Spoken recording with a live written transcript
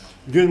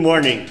Good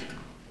morning.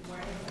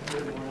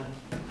 Good morning.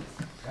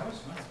 That was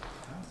fun.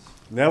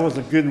 That was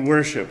a good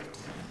worship.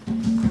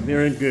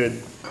 Very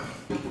good.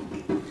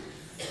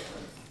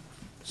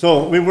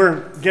 So we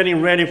were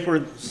getting ready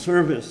for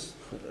service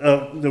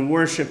of the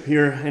worship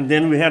here, and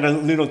then we had a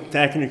little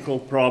technical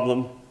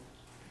problem.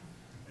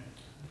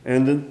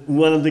 And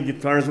one of the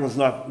guitars was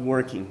not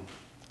working.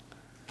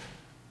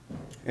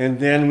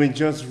 And then we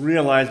just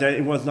realized that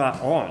it was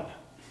not on.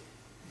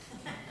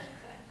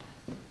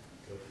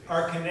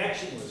 Our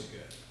connection was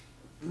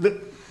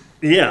good,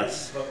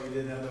 Yes. but we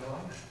didn't have the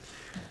volume.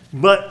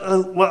 But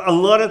a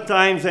lot of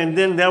times, and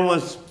then that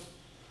was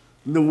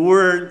the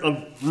word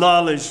of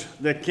knowledge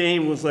that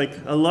came, was like,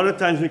 a lot of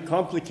times we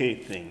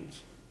complicate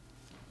things.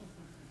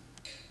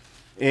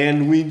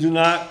 And we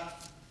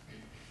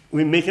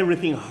make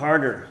everything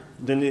harder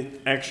than it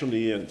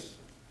actually is.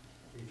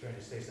 Are you trying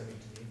to say something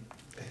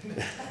to me?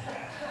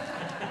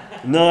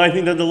 No, I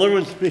think that the Lord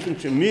was speaking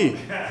to me. No,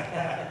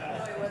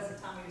 it wasn't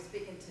Tom, he was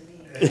speaking to me.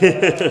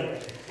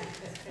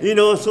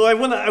 So I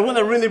want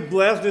to really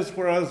bless this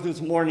for us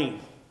this morning.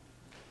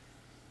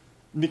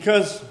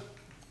 Because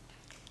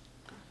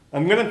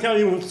I'm going to tell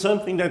you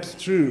something that's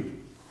true.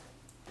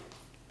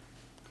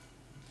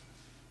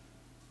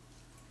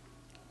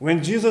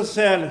 When Jesus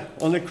said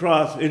on the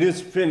cross, "It is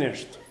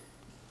finished,"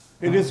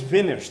 it is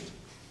finished.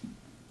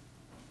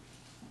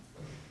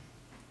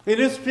 It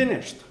is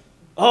finished.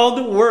 All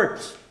the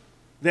works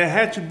that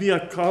had to be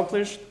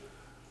accomplished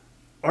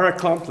are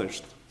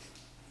accomplished.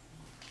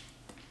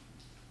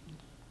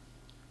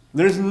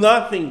 There's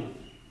nothing,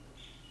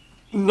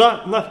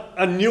 not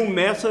a new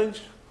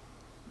message,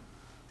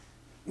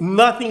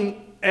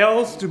 nothing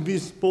else to be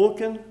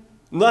spoken,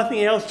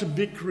 nothing else to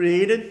be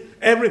created.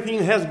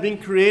 Everything has been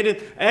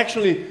created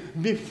actually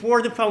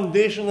before the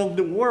foundation of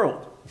the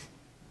world.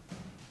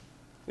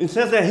 It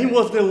says that he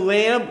was the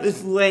lamb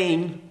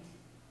slain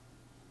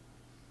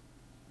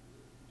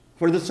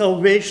for the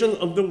salvation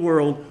of the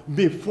world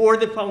before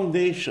the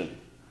foundation.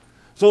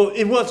 So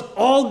it was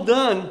all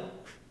done,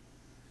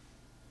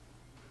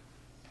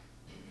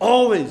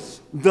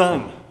 always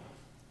done.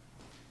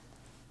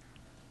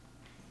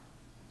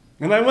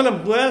 And I want to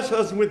bless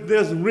us with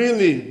this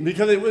really,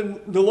 because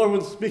the Lord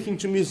was speaking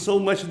to me so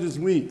much this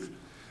week.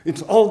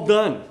 It's all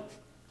done.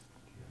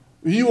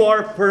 You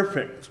are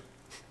perfect.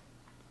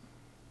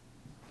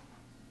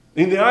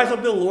 In the eyes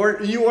of the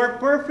Lord, you are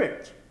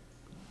perfect.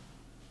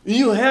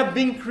 You have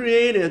been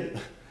created.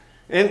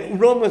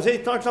 And Romans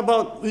 8 talks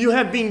about you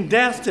have been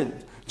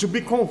destined to be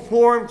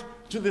conformed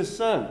to the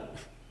Son.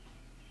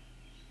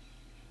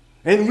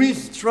 And we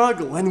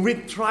struggle and we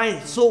try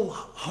so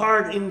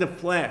hard in the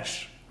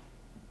flesh.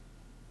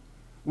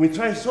 We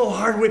try so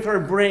hard with our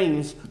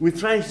brains. We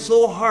try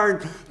so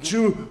hard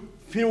to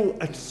feel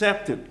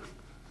accepted,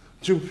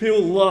 to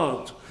feel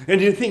loved.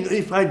 And you think,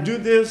 if I do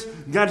this,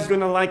 God's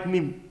going to like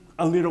me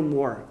a little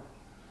more.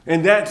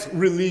 And that's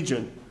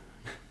religion.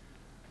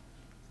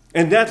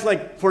 And that's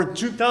like for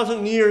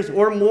 2,000 years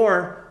or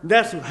more,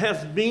 that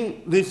has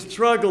been the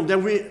struggle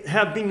that we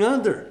have been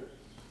under.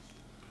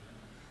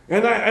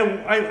 And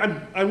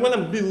I want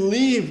to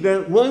believe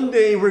that one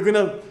day we're going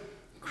to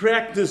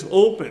crack this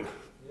open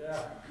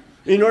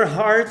in our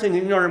hearts and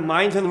in our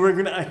minds, and we're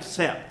going to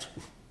accept.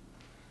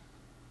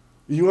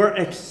 You are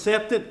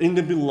accepted in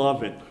the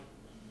beloved.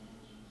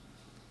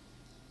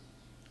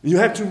 You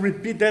have to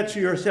repeat that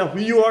to yourself.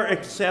 You are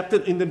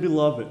accepted in the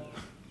beloved.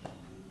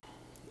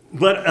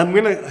 But I'm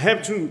going to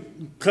have to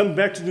come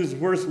back to this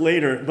verse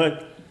later,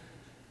 but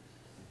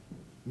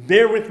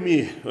bear with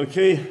me,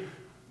 okay?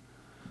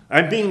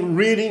 I've been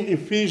reading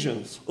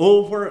Ephesians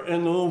over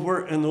and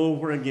over and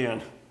over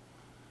again.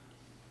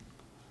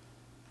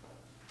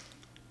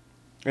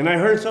 And I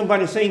heard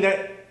somebody saying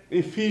that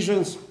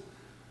Ephesians,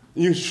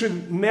 you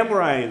should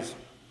memorize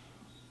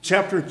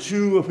chapter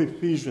 2 of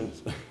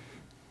Ephesians.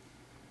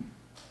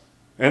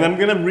 And I'm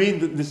going to read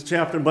this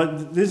chapter,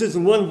 but this is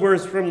one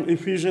verse from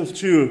Ephesians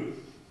 2.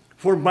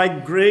 For by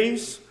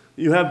grace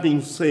you have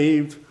been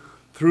saved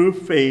through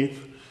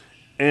faith,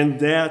 and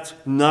that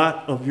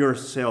not of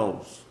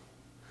yourselves.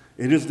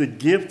 It is the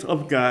gift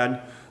of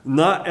God,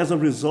 not as a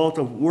result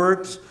of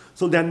works,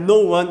 so that no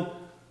one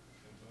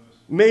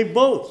may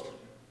boast.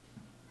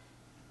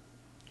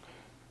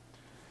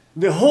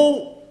 The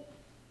whole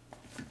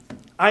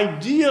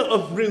idea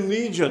of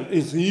religion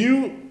is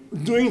you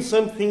doing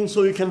something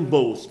so you can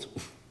boast.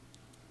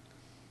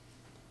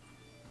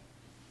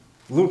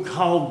 Look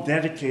how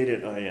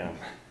dedicated I am,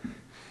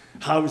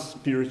 how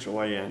spiritual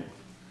I am.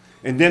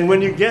 And then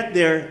when you get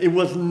there, it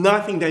was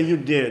nothing that you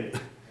did.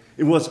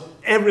 It was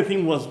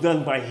everything was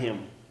done by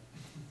him.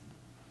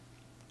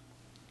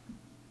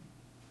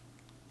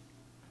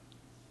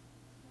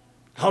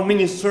 How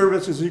many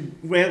services you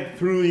went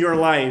through your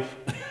life?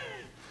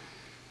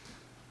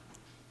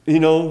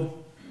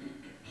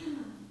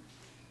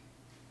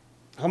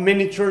 How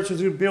many churches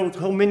you built,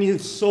 how many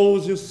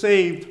souls you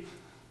saved.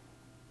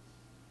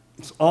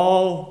 It's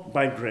all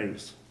by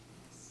grace,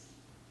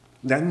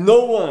 that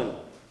no one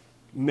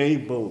may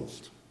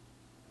boast.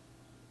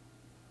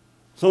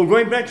 So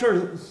going back to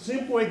our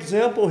simple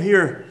example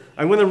here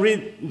I want to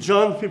read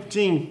John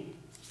 15,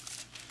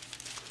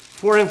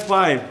 4 and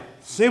 5.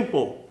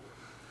 Simple.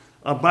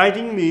 Abide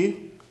in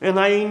me, and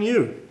I in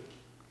you.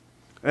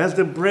 As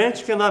the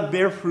branch cannot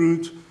bear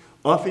fruit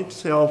of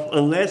itself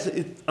unless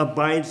it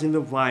abides in the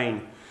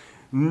vine,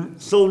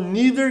 so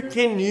neither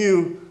can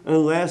you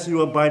unless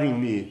you abide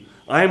in me.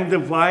 I am the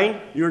vine,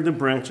 you're the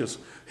branches.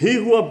 He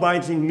who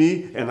abides in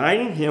me, and I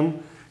in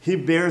him, he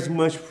bears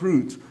much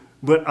fruit.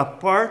 But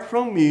apart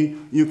from me,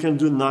 you can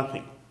do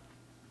nothing.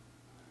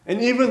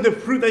 And even the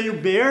fruit that you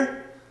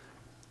bear,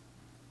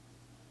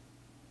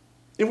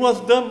 it was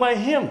done by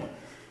him.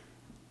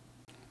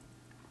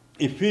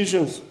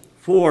 Ephesians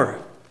 4.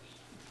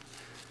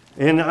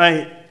 And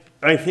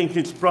I think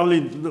it's probably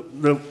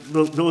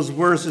those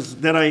verses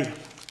that I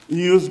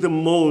use the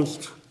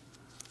most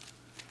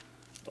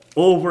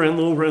over and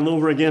over and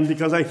over again,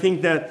 because I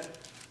think that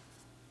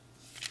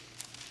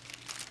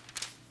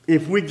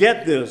if we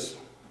get this,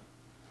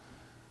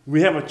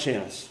 we have a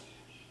chance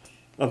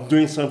of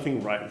doing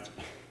something right.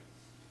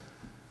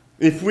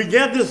 If we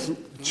get these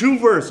two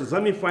verses,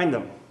 let me find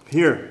them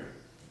here.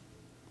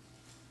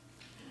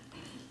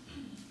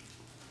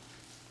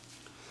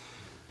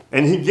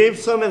 And he gave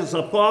some as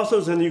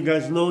apostles, and you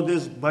guys know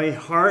this by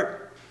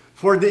heart,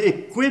 for the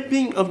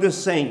equipping of the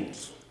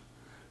saints,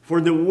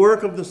 for the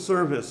work of the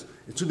service,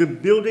 to the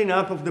building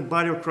up of the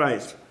body of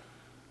Christ,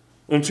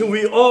 until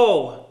we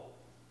all,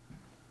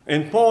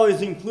 and Paul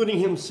is including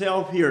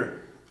himself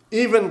here,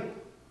 even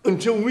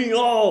until we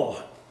all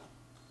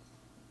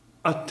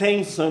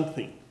attain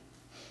something.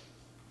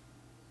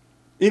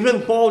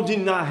 Even Paul did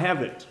not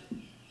have it,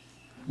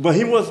 but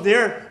he was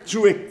there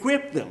to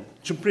equip them,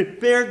 to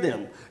prepare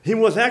them. He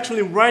was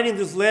actually writing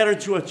this letter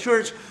to a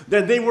church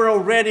that they were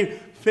already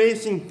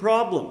facing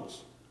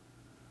problems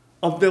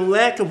of the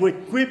lack of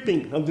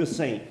equipping of the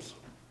saints.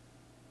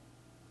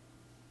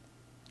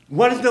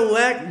 What is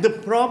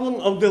the problem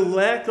of the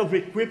lack of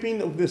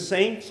equipping of the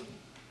saints?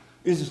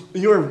 Is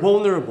you're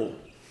vulnerable.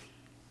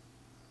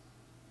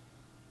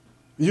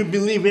 You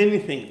believe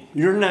anything.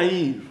 You're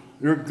naive.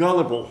 You're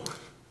gullible,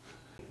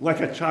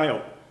 like a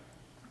child.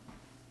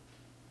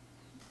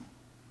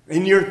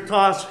 And you're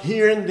tossed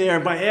here and there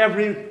by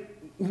every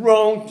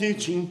wrong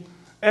teaching,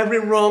 every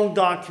wrong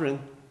doctrine.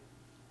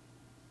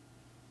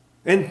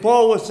 And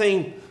Paul was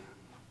saying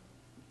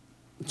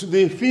to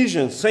the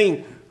Ephesians,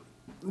 saying,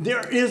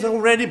 there is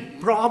already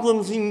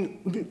problems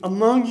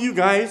among you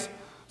guys.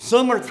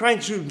 Some are trying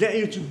to get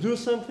you to do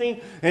something,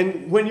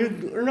 and when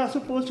you're not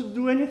supposed to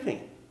do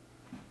anything.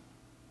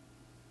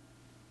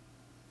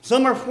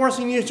 Some are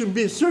forcing you to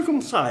be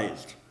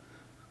circumcised.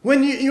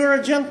 When you're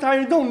a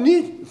Gentile, you don't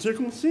need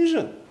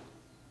circumcision.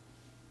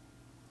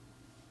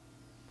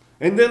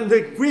 And then the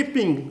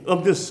equipping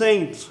of the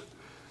saints.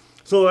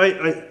 So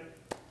I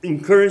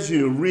encourage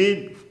you,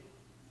 read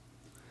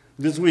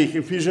this week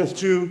Ephesians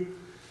 2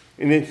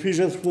 and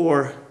Ephesians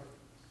 4,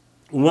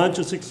 1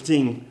 to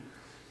 16.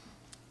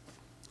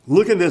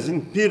 Look at this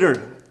in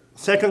Peter.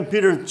 2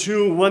 Peter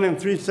 2, 1 and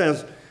 3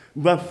 says,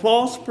 but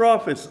false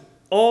prophets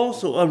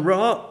also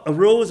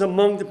arose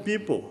among the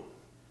people,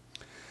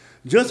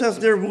 just as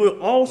there will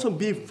also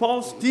be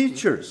false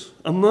teachers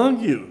among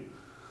you,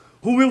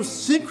 who will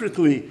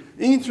secretly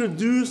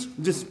introduce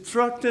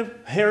destructive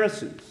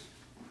heresies.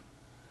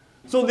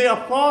 So the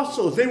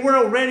apostles, they were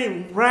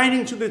already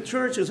writing to the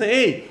churches,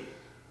 hey,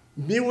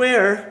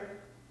 beware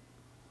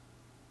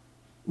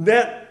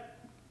that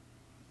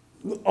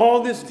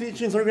all these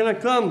teachings are going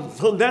to come.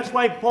 So that's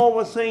why Paul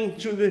was saying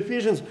to the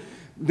Ephesians,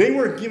 they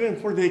were given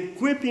for the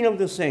equipping of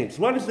the saints.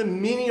 What is the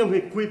meaning of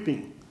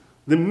equipping?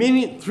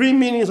 Three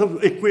meanings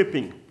of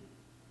equipping.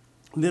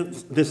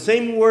 The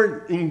same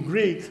word in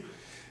Greek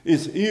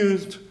is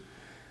used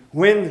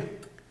when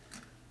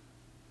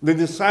the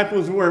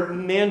disciples were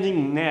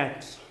mending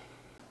nets.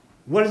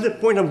 What is the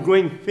point of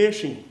going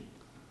fishing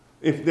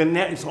if the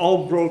net is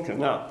all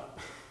broken up?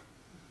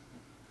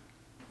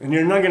 And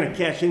you're not going to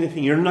catch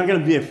anything. You're not going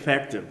to be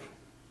effective.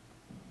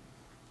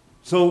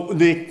 So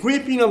the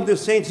equipping of the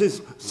saints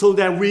is so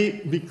that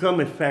we become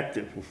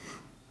effective.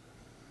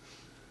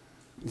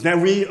 That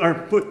we are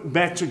put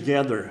back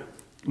together,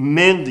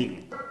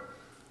 mending,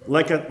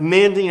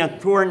 mending a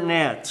torn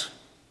net.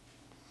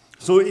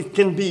 So it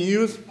can be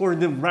used for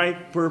the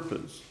right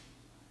purpose.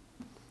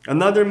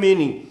 Another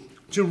meaning,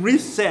 to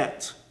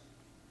reset,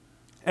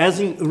 as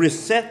in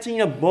resetting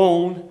a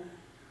bone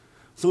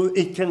so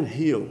it can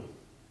heal.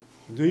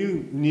 Do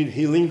you need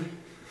healing?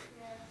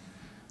 Yes.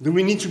 Do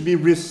we need to be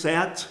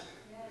reset?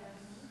 Yes.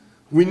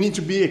 We need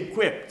to be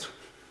equipped.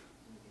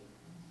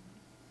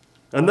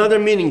 Another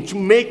meaning, to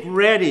make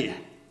ready,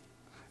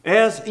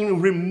 as in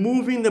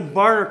removing the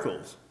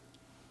barnacles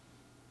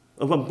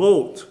of a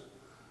boat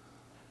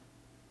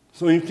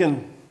so you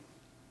can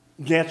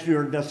get to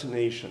your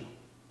destination.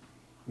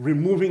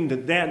 Removing the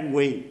dead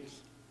weights.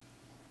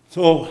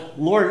 So,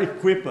 Lord,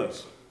 equip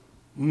us,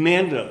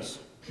 mend us,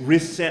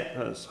 reset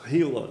us,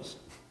 heal us,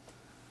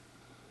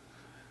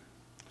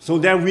 so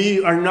that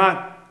we are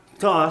not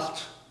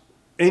tossed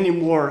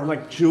anymore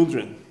like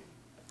children.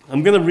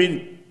 I'm going to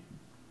read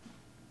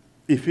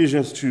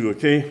Ephesians 2,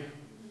 okay?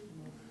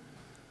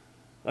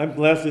 I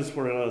bless this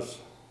for us.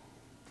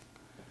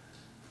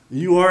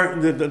 You are,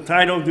 the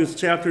title of this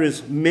chapter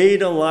is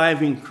Made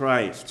Alive in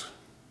Christ.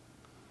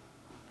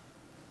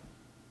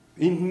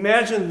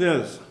 Imagine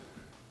this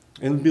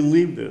and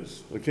believe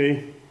this,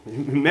 okay?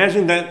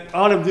 Imagine that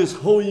out of this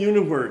whole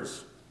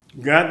universe,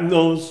 God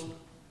knows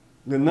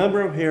the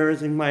number of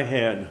hairs in my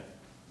head.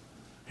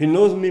 He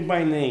knows me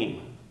by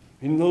name.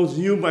 He knows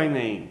you by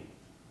name.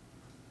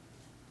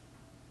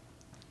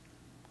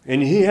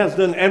 And He has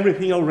done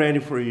everything already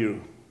for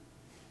you.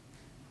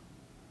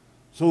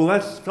 So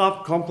let's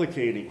stop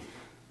complicating.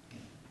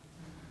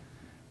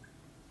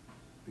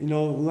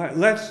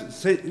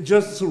 Let's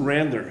just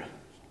surrender.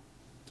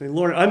 Say,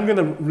 Lord, I'm going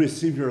to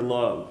receive your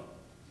love.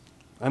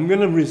 I'm going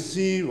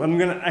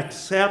to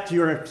accept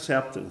your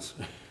acceptance.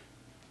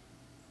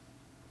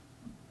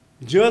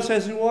 Just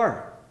as you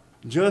are.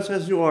 Just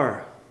as you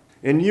are.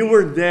 And you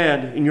were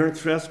dead in your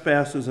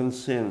trespasses and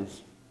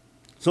sins.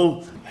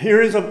 So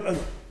here is a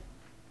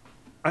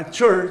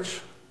church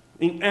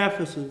in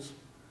Ephesus.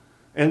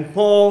 And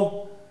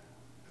Paul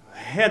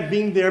had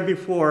been there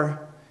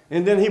before.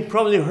 And then he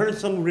probably heard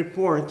some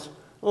reports.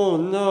 Oh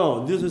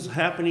no, this is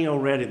happening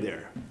already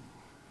there.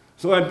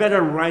 So I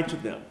better write to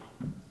them.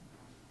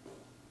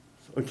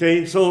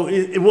 Okay, so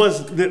it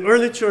was the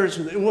early church,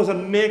 it was a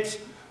mix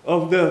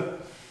of the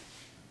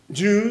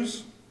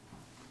Jews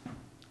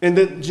and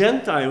the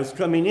Gentiles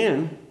coming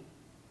in,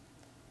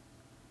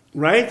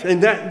 right?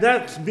 And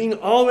that's been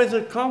always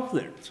a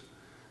conflict.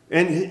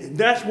 And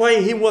that's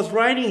why he was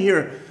writing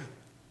here.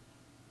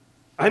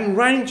 I'm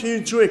writing to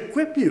you to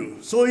equip you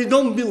so you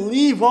don't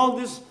believe all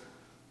this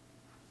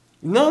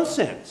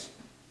nonsense.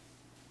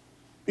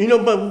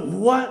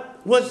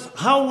 But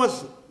how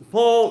was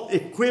Paul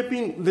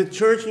equipping the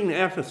church in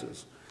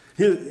Ephesus?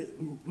 He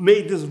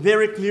made this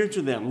very clear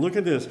to them. Look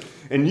at this.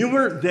 And you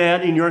were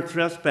dead in your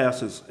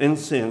trespasses and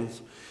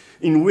sins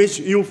in which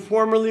you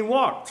formerly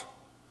walked.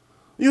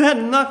 You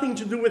had nothing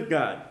to do with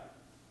God.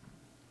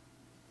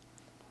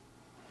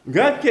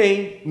 God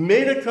came,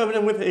 made a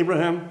covenant with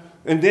Abraham,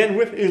 and then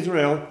with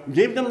Israel,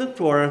 gave them the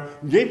Torah,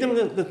 gave them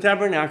the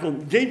tabernacle,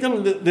 gave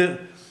them the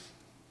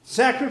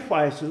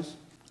sacrifices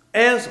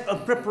as a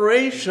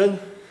preparation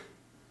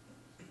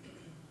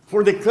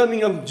for the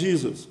coming of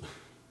Jesus.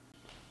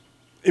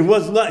 It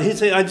was not, he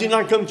said, I did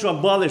not come to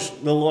abolish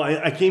the law,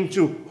 I came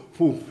to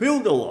fulfill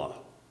the law.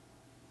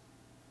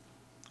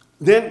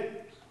 And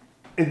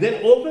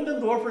then open the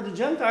door for the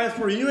Gentiles,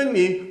 for you and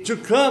me, to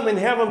come and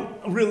have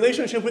a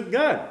relationship with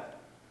God.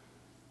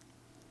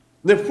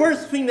 The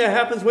first thing that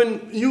happens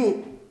when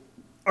you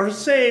are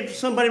saved,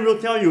 somebody will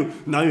tell you,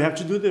 now you have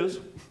to do this.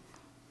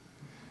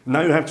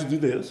 Now you have to do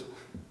this.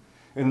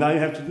 And now you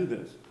have to do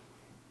this.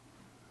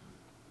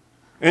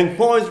 And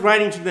Paul is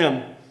writing to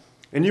them,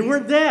 and you were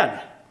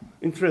dead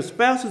in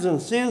trespasses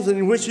and sins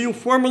in which you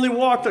formerly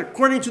walked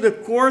according to the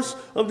course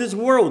of this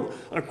world,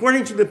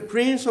 according to the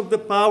prince of the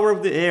power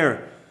of the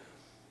air,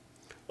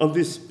 of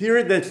the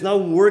spirit that's now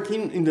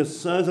working in the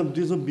sons of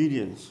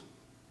disobedience.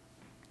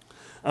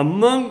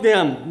 Among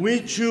them, we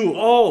too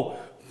all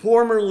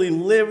formerly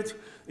lived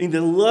in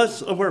the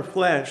lusts of our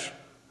flesh,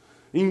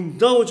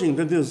 indulging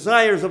the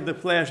desires of the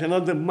flesh and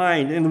of the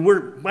mind, and were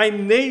by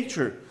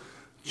nature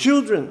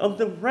children of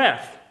the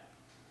wrath,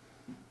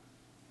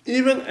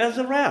 even as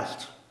the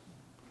rest.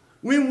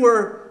 We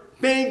were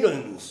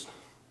pagans.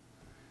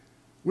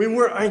 We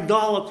were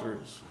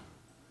idolaters.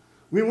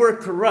 We were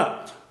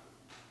corrupt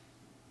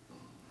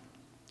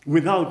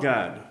without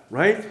God,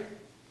 right?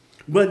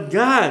 But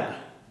God,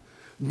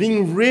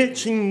 being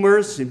rich in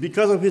mercy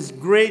because of his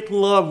great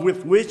love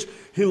with which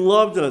he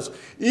loved us,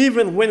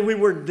 even when we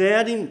were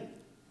dead in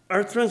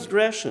our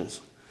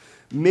transgressions,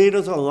 made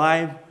us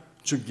alive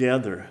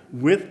together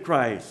with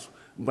Christ.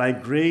 By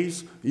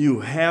grace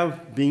you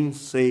have been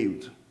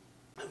saved.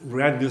 I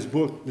read this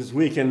book this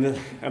week, and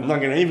I'm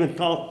not going to even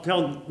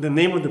tell the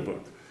name of the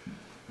book.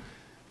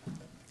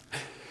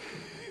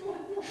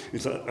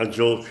 It's a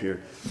joke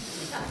here.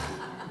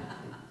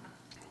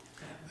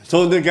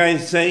 So the guy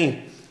is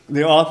saying,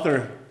 the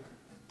author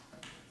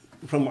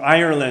from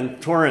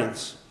Ireland,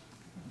 Torrance,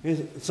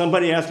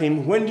 somebody asked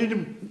him, when did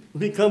you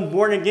become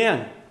born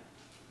again?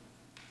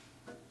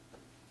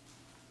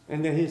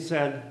 And then he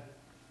said,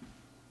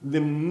 the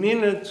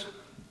minute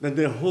that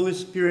the Holy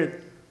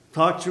Spirit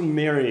talked to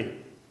Mary,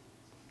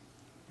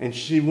 and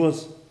she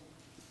was,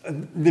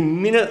 the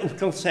minute of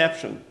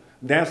conception,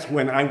 that's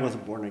when I was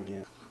born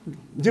again.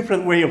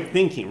 Different way of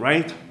thinking,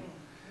 right?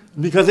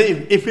 Because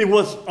if it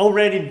was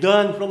already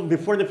done from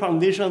before the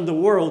foundation of the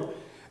world,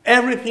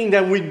 everything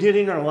that we did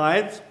in our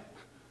lives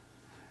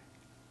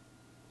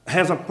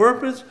has a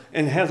purpose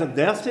and has a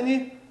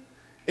destiny,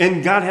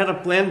 and God had a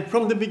plan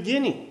from the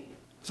beginning.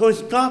 So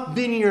stop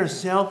beating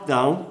yourself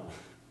down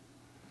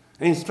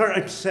and start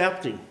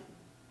accepting.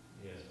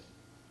 Yes.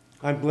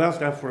 I bless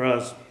that for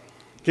us.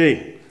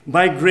 Okay,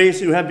 by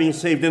grace you have been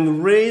saved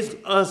and raised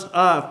us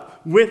up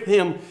with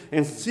him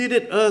and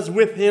seated us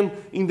with him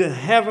in the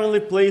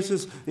heavenly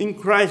places in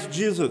Christ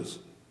Jesus.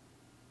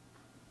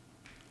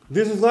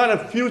 This is not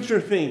a future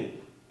thing.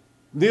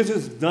 This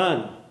is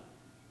done.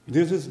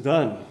 This is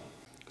done.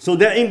 so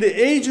that in the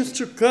ages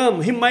to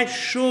come he might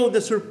show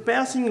the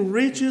surpassing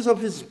riches of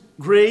his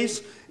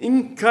grace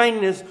in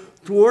kindness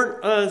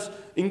toward us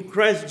in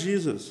Christ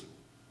Jesus.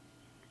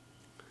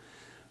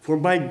 For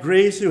by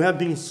grace you have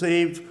been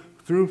saved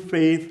through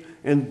faith,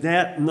 and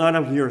that not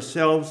of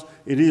yourselves,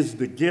 it is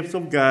the gift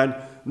of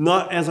God,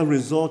 not as a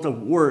result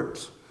of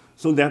works,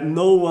 so that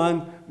no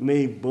one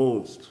may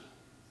boast.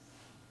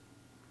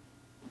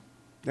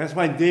 That's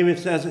why David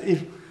says,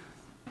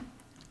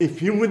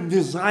 if you would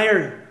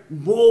desire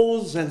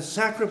bulls and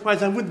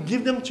sacrifice, I would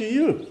give them to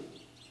you.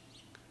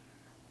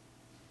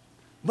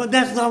 But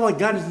that's not what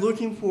God is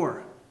looking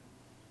for.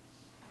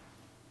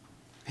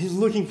 He's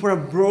looking for a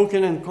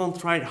broken and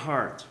contrite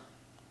heart.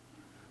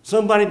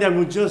 Somebody that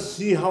would just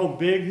see how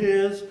big he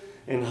is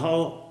and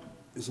how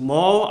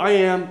small I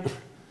am,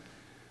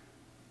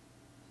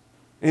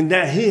 and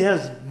that he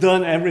has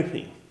done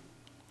everything.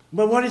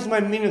 But what is my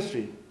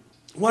ministry?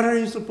 What are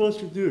you supposed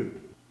to do?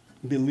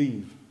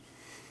 Believe.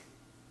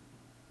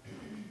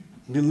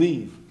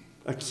 Believe.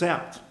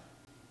 Accept.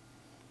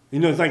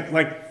 It's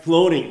like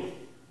floating.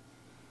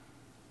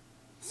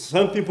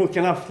 Some people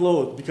cannot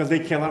float because they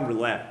cannot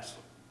relax.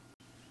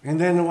 And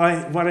then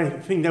what I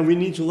think that we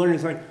need to learn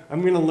is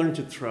I'm going to learn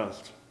to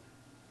trust.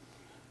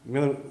 I'm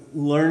going to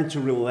learn to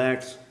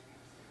relax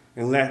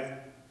and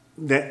let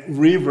that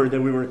river that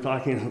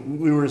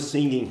we were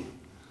singing,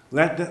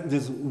 let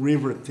this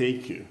river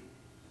take you.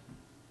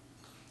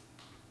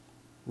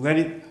 Let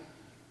it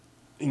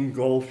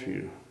engulf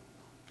you.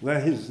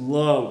 Let his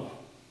love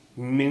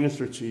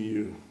minister to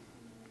you.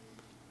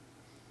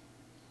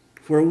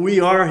 For we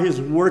are his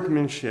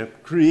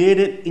workmanship,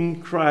 created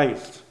in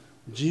Christ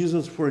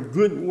Jesus for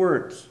good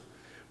works,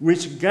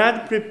 which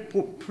God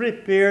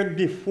prepared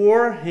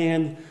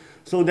beforehand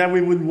so that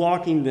we would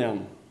walk in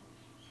them.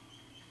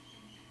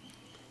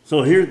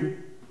 So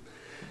here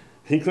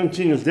he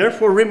continues,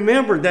 therefore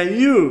remember that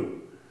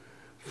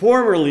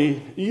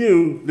formerly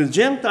you, the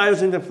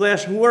Gentiles in the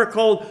flesh, who are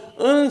called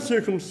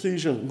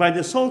uncircumcision by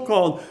the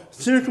so-called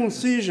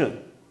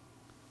circumcision,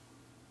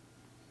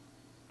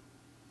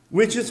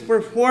 which is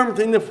performed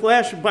in the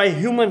flesh by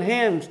human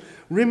hands,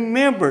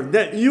 remember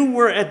that you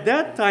were at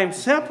that time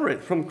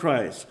separate from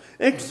Christ,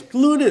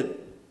 excluded.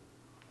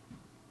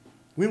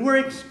 We were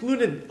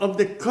excluded of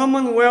the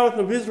commonwealth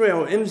of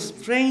Israel and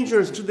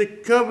strangers to the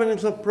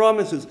covenants of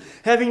promises,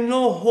 having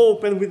no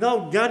hope and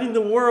without God in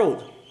the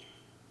world.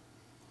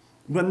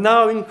 But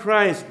now in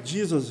Christ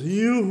Jesus,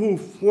 you who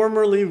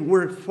formerly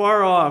were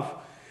far off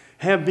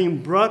have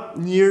been brought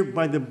near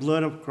by the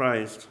blood of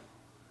Christ.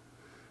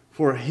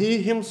 For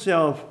he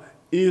himself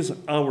is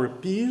our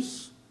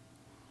peace,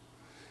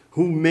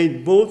 who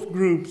made both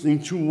groups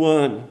into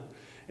one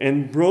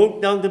and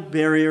broke down the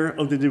barrier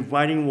of the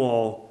dividing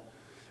wall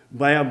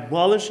by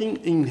abolishing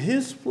in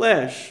his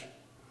flesh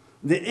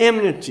the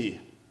enmity,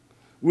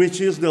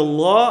 which is the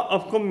law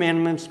of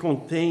commandments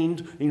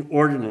contained in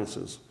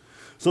ordinances,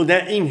 so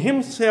that in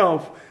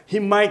himself he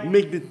might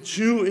make the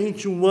two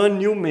into one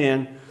new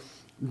man,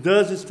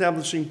 thus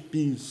establishing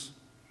peace.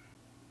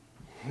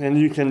 And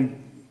you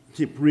can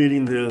keep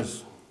reading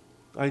this.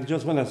 I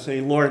just want to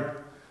say, Lord,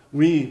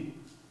 we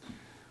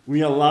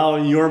allow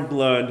your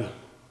blood.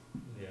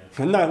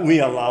 Yeah. Not we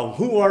allow.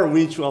 Who are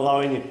we to allow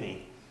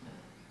anything?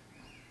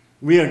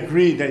 We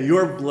agree that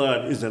your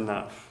blood is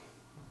enough.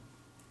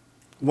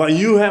 What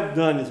you have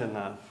done is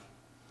enough.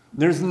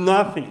 There's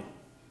nothing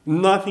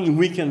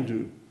we can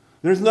do.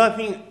 There's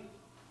nothing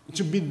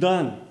to be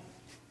done.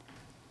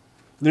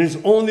 There's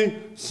only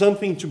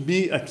something to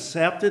be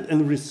accepted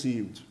and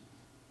received.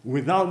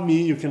 Without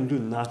me, you can do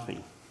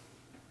nothing.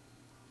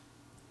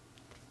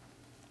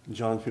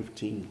 John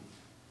 15.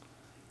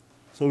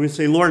 So we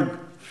say, Lord,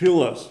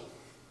 fill us.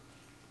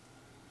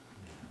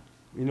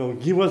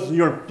 Give us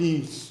your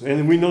peace.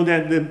 And we know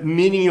that the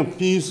meaning of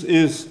peace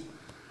is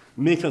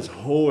make us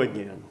whole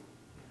again.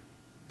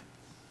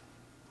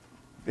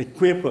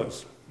 Equip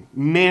us,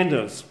 mend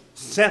us,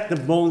 set the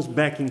bones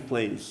back in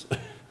place.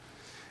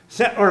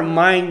 Set our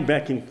mind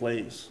back in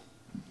place.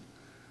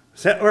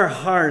 Set our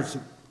hearts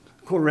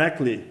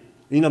correctly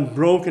in a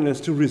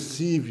brokenness to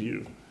receive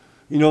you.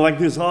 Like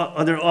this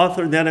other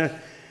author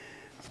that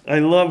I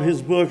love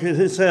his book.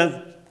 He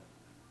said,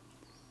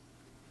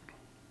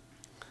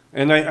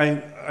 and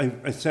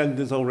I said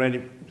this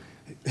already,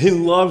 he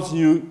loves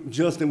you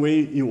just the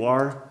way you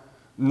are,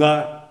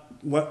 not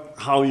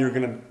how you're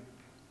going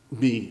to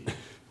be.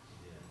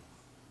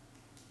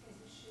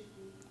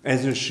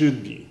 As you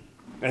should be.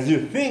 As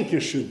you think you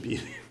should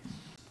be.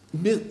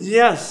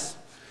 Yes.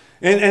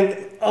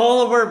 And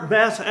all of our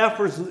best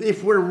efforts,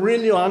 if we're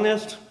really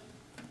honest,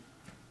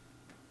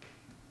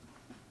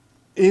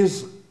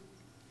 is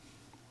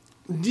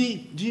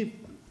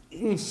deep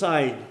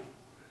inside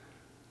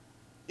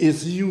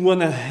is you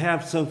want to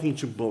have something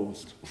to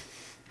boast.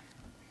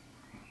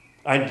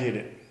 I did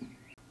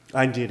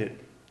it.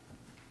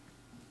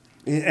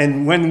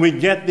 And when we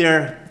get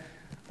there,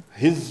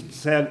 he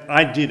said,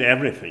 I did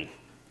everything.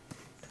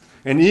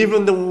 And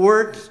even the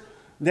works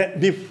that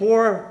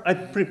before I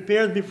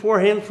prepared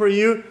beforehand for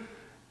you,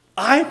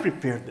 I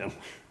prepared them.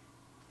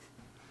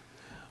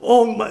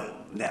 Oh,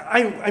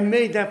 I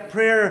made that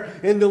prayer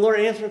and the Lord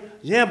answered.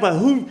 Yeah, but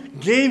who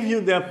gave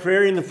you that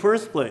prayer in the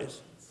first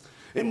place?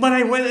 But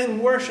I went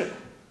and worshiped.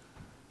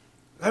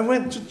 I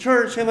went to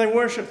church and I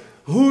worshiped.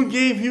 Who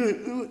gave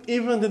you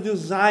even the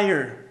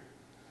desire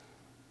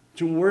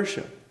to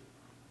worship?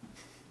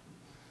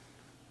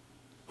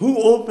 Who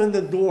opened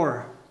the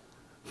door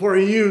for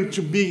you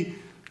to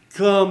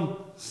become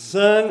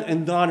son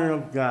and daughter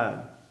of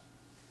God?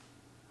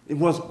 It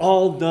was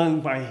all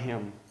done by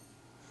Him.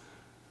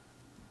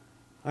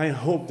 I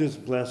hope this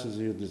blesses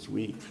you this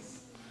week.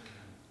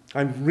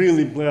 I'm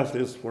really blessed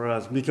this for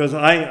us because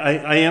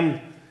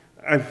I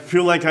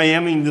feel like I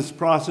am in this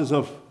process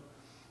of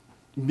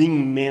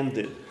being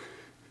mended.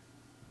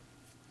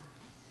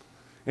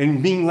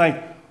 And being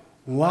like,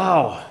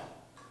 wow,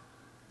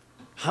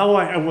 how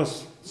I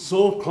was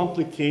so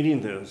complicating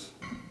this.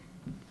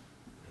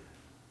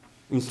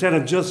 Instead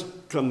of just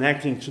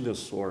connecting to the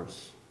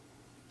source.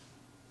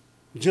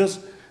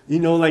 Just,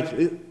 like,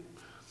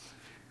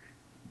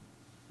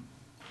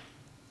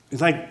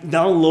 it's like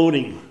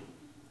downloading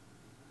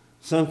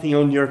something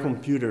on your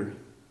computer.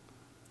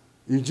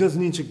 You just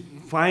need to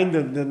find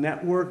the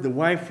network, the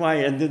Wi-Fi,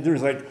 and then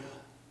there's like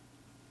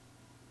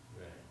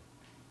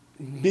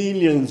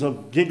billions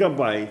of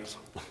gigabytes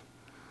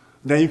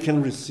that you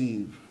can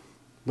receive.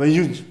 But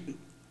you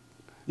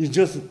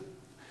just,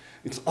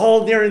 it's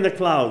all there in the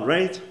cloud,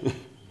 right?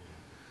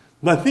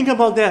 But think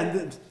about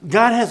that.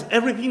 God has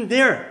everything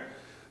there.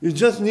 You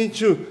just need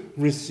to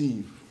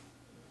receive.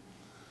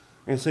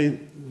 And say,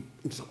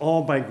 it's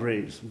all by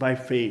grace, by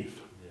faith.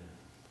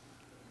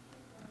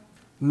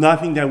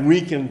 Nothing that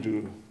we can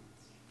do.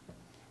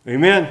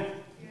 Amen?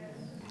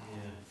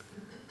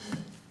 Yes.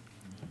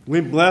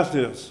 We bless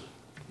this.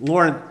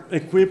 Lord,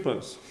 equip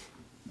us.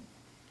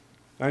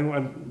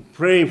 I'm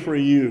praying for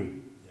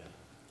you.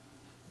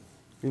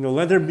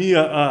 Let there be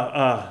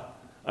a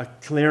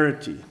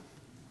clarity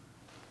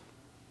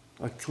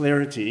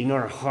in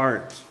our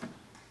hearts.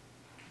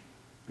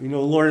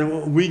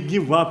 Lord, we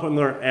give up on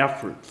our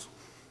efforts.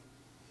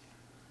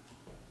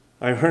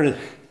 I heard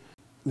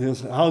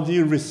this, how do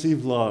you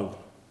receive love?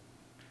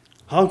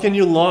 How can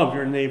you love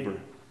your neighbor?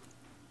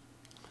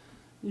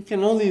 You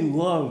can only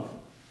love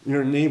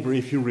your neighbor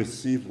if you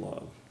receive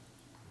love.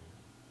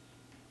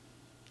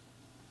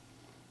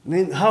 And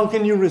then how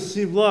can you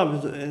receive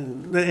love?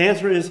 The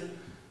answer is,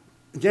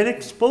 get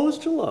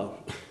exposed to love.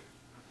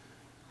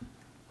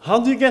 How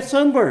do you get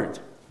sunburned?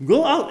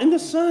 Go out in the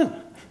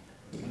sun.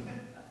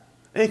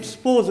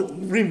 Expose it.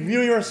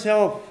 Reveal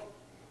yourself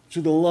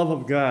to the love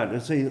of God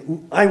and say,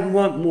 I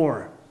want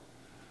more.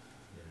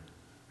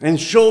 And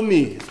show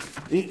me.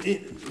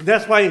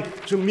 That's why,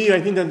 to me,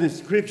 I think that the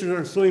scriptures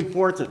are so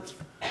important.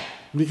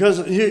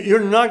 Because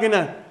you're going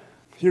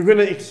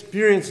to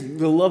experience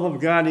the love of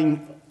God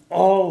in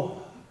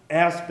all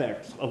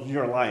aspects of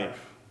your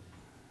life.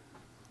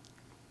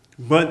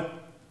 But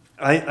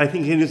I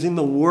think it is in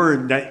the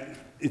Word that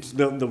it's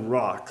the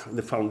rock,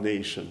 the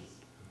foundation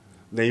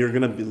that you're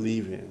going to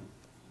believe in.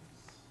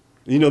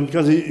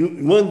 Because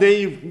one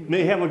day you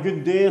may have a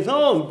good day and say,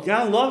 oh,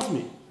 God loves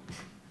me.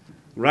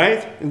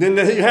 Right? And then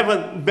you have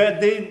a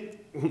bad day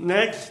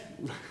next.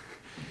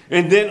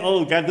 And then,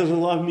 oh, God doesn't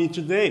love me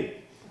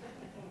today.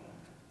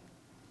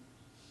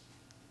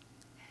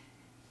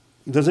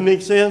 Does it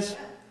make sense?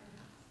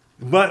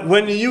 But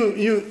when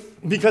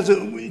because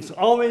it's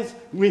always,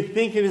 we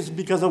think it is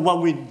because of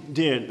what we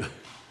did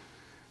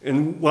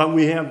and what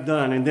we have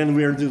done, and then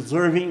we are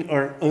deserving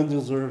or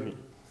undeserving.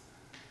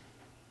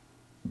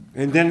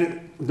 And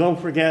then don't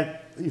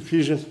forget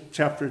Ephesians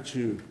chapter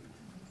 2.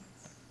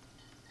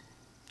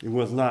 It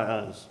was not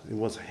us, it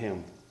was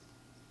Him.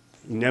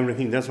 In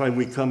everything, that's why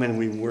we come and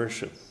we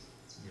worship.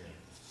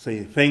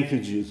 Say, thank you,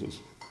 Jesus.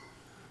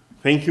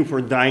 Thank you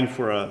for dying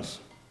for us,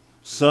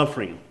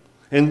 suffering,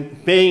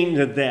 and paying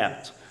the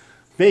debt,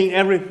 paying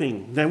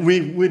everything that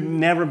we would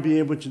never be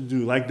able to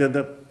do, like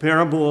the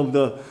parable of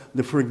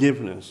the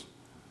forgiveness.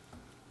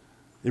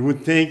 It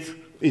would take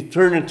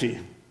eternity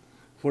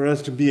for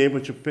us to be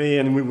able to pay,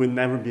 and we would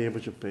never be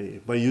able to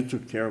pay. But you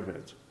took care of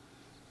it.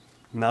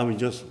 Now we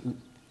just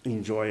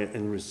enjoy it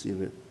and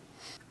receive it.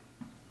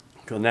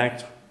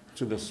 Connect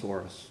to the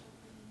source.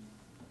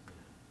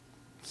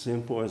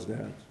 Simple as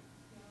that.